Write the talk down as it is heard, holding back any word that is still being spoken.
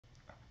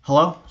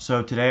Hello,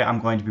 so today I'm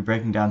going to be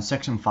breaking down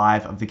Section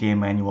 5 of the game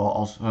manual,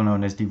 also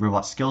known as the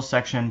Robot Skills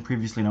section,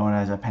 previously known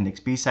as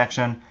Appendix B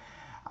section.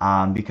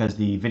 Because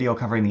the video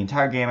covering the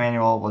entire game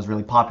manual was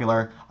really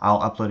popular, I'll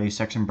upload a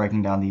section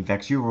breaking down the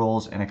VexU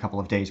rules in a couple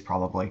of days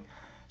probably.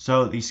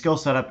 So the skill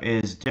setup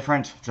is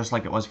different, just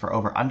like it was for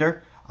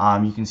over-under.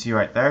 You can see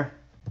right there.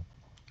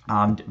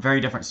 Very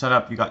different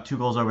setup. You got 2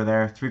 goals over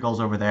there, 3 goals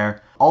over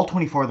there. All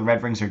 24 of the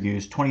red rings are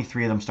used.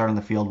 23 of them start on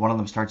the field. One of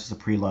them starts as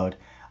a preload.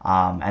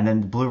 And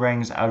then the blue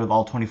rings, out of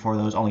all 24 of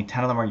those, only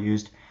 10 of them are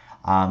used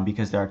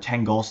because there are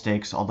 10 goal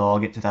stakes, although I'll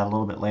get to that a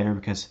little bit later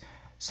because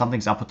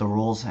something's up with the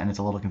rules and it's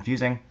a little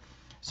confusing.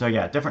 So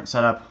yeah, different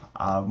setup.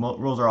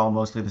 Rules are all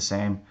mostly the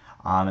same,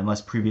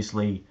 unless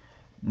previously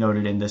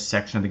noted in this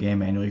section of the game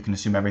manual. You can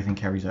assume everything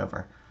carries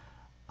over.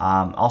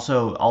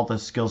 Also, all the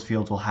skills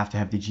fields will have to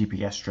have the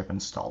GPS strip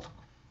installed.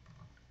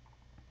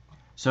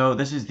 So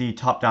this is the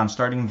top-down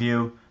starting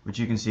view, which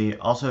you can see.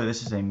 Also,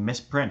 this is a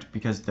misprint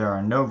because there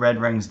are no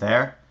red rings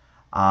there.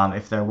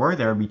 If there were,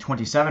 there would be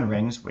 27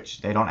 rings,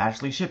 which they don't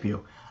actually ship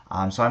you.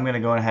 So I'm going to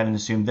go ahead and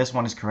assume this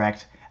one is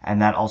correct,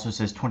 and that also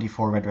says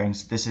 24 red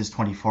rings. This is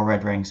 24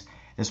 red rings.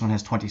 This one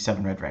has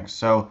 27 red rings.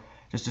 So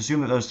just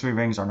assume that those 3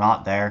 rings are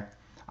not there.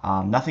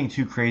 Nothing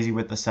too crazy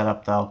with the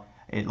setup, though.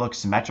 It looks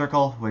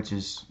symmetrical, which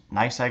is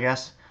nice, I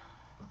guess.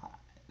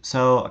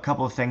 So a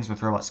couple of things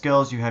with robot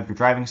skills. You have your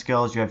driving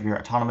skills, you have your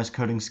autonomous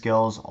coding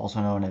skills,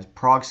 also known as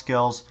prog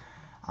skills,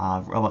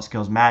 robot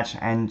skills match,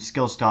 and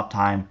skills stop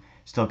time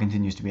still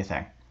continues to be a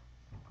thing.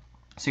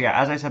 So yeah,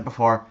 as I said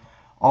before,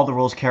 all the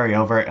rules carry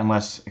over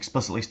unless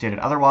explicitly stated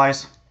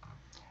otherwise.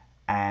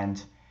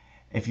 And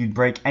if you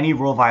break any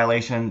rule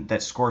violation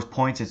that scores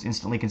points, it's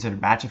instantly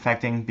considered match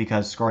affecting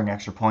because scoring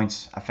extra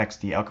points affects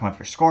the outcome of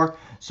your score.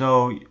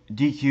 So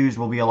DQs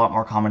will be a lot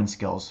more common in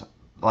skills.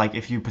 Like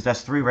if you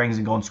possess 3 rings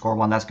and go and score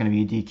 1, that's going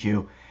to be a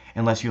DQ,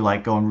 unless you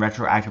like go and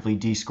retroactively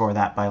descore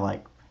that by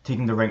like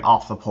taking the ring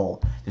off the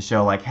pole to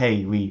show like,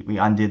 hey, we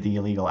undid the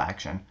illegal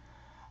action.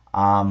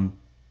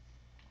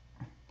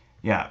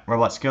 Yeah,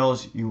 robot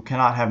skills, you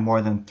cannot have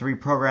more than 3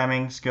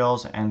 programming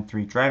skills and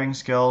 3 driving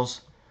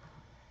skills.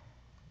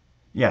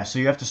 Yeah, so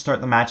you have to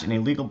start the match in a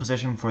legal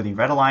position for the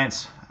Red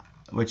Alliance,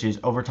 which is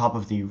over top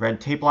of the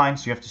red tape line,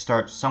 so you have to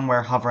start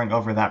somewhere hovering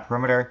over that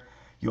perimeter.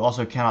 You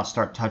also cannot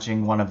start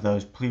touching one of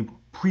those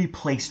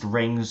pre-placed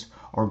rings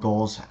or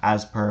goals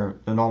as per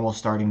the normal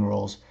starting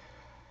rules.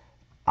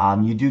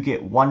 You do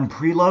get 1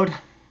 preload,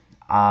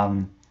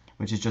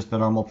 which is just the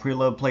normal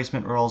preload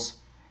placement rules,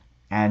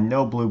 and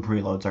no blue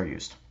preloads are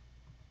used.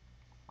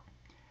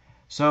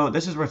 So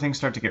this is where things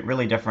start to get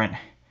really different.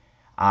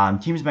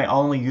 Teams may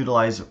only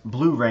utilize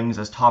blue rings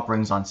as top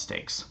rings on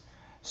stakes.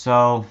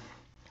 So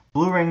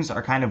blue rings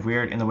are kind of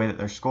weird in the way that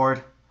they're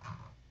scored.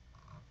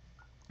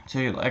 So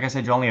like I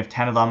said, you only have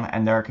 10 of them,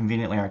 and there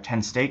conveniently are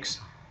 10 stakes.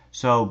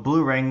 So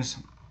blue rings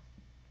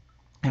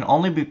can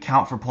only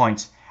count for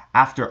points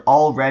after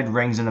all red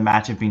rings in the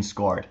match have been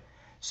scored.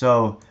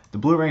 So the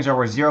blue rings are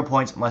worth 0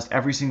 points unless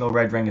every single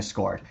red ring is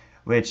scored,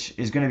 which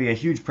is going to be a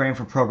huge pain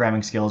for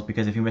programming skills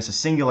because if you miss a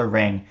singular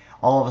ring,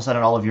 all of a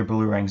sudden all of your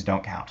blue rings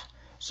don't count.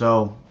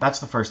 So that's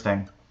the first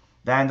thing.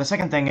 Then the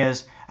second thing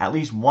is at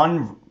least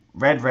 1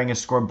 red ring is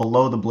scored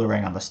below the blue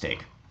ring on the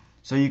stake.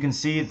 So you can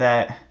see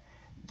that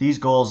these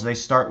goals, they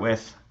start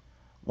with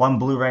 1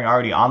 blue ring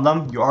already on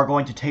them. You are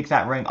going to take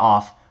that ring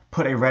off,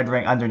 put a red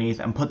ring underneath,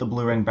 and put the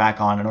blue ring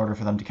back on in order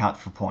for them to count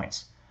for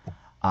points.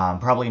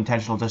 Probably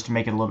intentional just to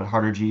make it a little bit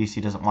harder.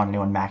 GDC doesn't want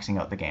anyone maxing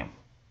out the game.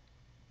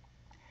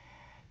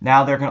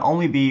 Now there can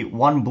only be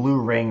 1 blue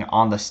ring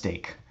on the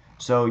stake.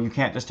 So you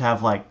can't just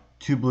have like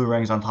 2 blue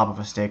rings on top of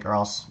a stake or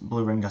else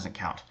blue ring doesn't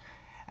count.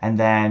 And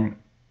then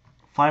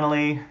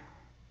finally, where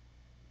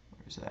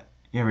is that?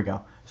 Here we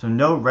go. So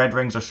no red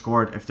rings are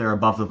scored if they're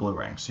above the blue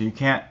ring. So you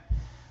can't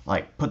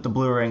like put the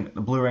blue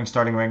ring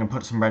starting ring and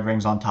put some red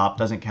rings on top.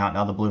 Doesn't count.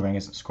 Now the blue ring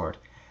isn't scored.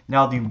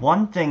 Now the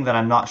one thing that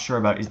I'm not sure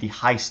about is the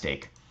high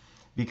stake,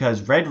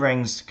 because red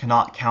rings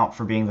cannot count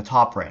for being the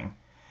top ring,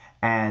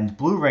 and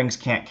blue rings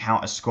can't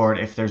count as scored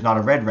if there's not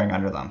a red ring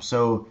under them.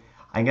 So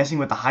I'm guessing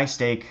with the high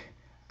stake,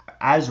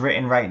 as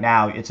written right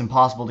now, it's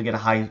impossible to get a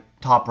high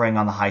top ring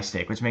on the high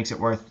stake, which makes it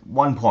worth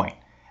 1 point,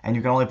 and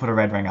you can only put a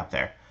red ring up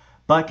there.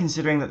 But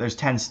considering that there's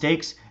 10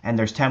 stakes and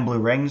there's 10 blue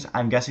rings,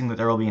 I'm guessing that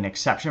there will be an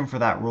exception for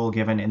that rule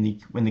given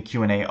when the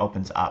Q&A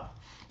opens up.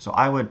 So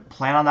I would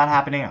plan on that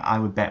happening. I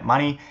would bet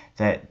money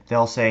that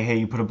they'll say, hey,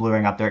 you put a blue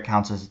ring up there, it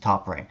counts as a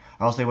top ring,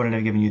 or else they wouldn't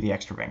have given you the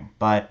extra ring.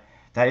 But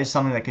that is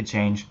something that could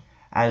change.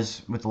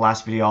 As with the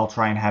last video, I'll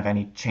try and have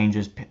any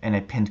changes in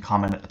a pinned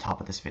comment at the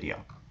top of this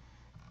video.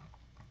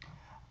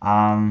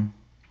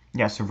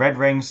 Yeah, so red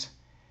rings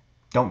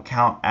don't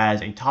count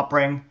as a top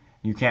ring.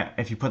 You can't,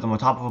 if you put them on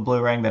top of a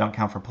blue ring, they don't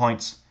count for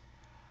points.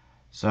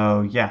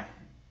 So yeah.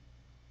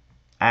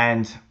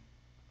 And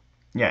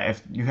yeah,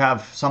 if you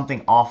have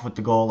something off with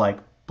the goal, like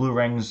blue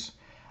rings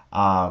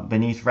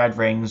beneath red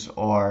rings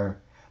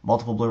or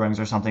multiple blue rings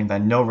or something,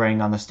 then no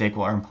ring on the stake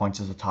will earn points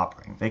as a top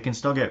ring. They can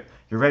still get,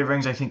 your red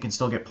rings I think can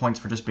still get points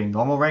for just being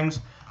normal rings,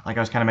 Like I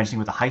was kind of mentioning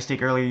with the high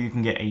stake earlier, you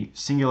can get a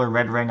singular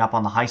red ring up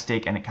on the high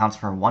stake and it counts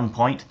for 1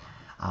 point.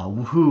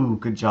 Woohoo,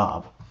 good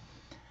job.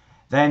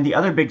 Then the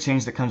other big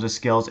change that comes with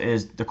skills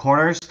is the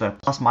corners, the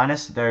plus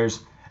minus,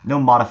 there's no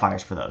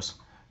modifiers for those.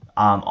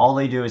 All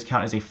they do is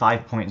count as a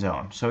 5-point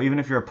zone. So even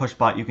if you're a push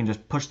bot, you can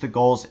just push the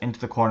goals into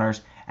the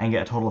corners and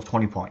get a total of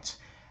 20 points.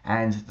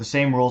 And the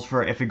same rules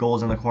for if a goal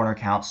is in the corner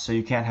counts, so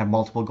you can't have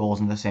multiple goals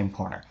in the same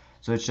corner.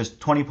 So it's just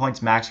 20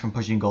 points max from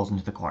pushing goals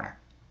into the corner.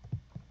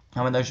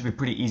 I mean, those should be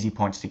pretty easy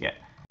points to get.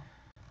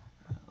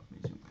 Let me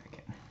zoom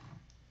back in.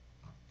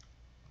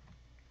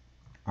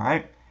 All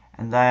right,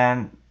 and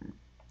then,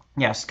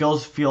 yeah,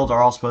 skills fields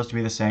are all supposed to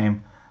be the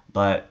same,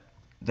 but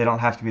they don't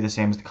have to be the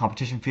same as the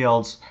competition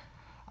fields.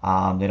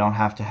 They don't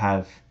have to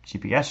have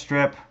GPS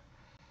strip.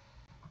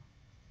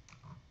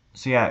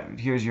 So yeah,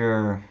 here's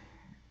your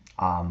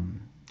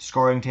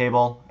scoring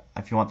table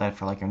if you want that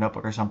for like your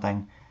notebook or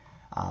something.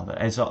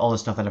 But it's all the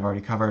stuff that I've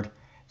already covered.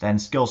 Then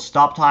skills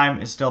stop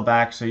time is still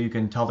back, so you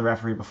can tell the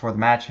referee before the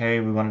match, hey,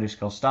 we want to do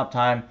skills stop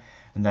time,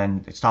 and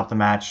then stop the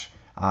match,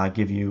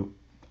 give you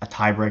a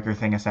tiebreaker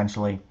thing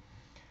essentially.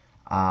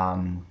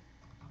 Or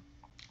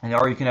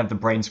you can have the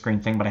brain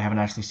screen thing, but I haven't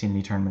actually seen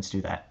any tournaments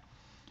do that.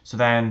 So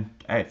then,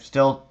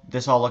 still,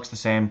 this all looks the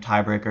same.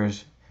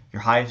 Tiebreakers.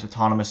 Your highest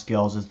autonomous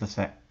skills is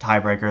the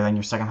tiebreaker, then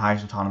your second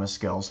highest autonomous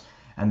skills.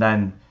 And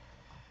then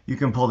you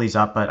can pull these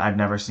up, but I've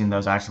never seen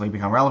those actually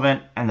become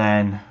relevant. And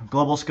then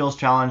Global Skills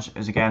Challenge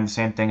is, again, the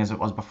same thing as it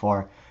was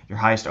before. Your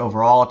highest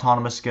overall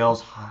autonomous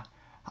skills,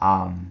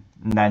 and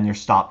then your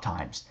stop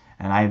times.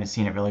 And I haven't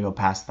seen it really go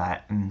past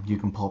that, and you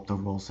can pull up the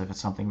rules if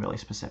it's something really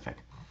specific.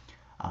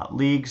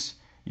 Leagues,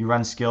 you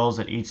run skills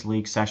at each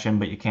league session,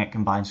 but you can't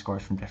combine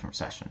scores from different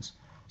sessions.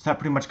 So that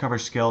pretty much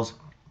covers skills.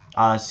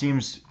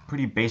 Seems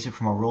pretty basic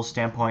from a rules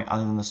standpoint,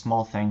 other than the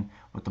small thing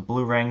with the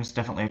blue rings.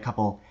 Definitely a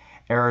couple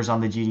errors on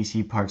the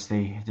GDC parts.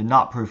 They did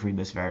not proofread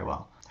this very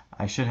well.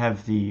 I should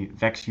have the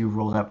VexU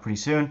rolled out pretty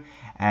soon,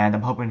 and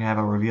I'm hoping to have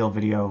a reveal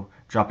video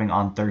dropping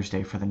on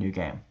Thursday for the new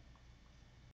game.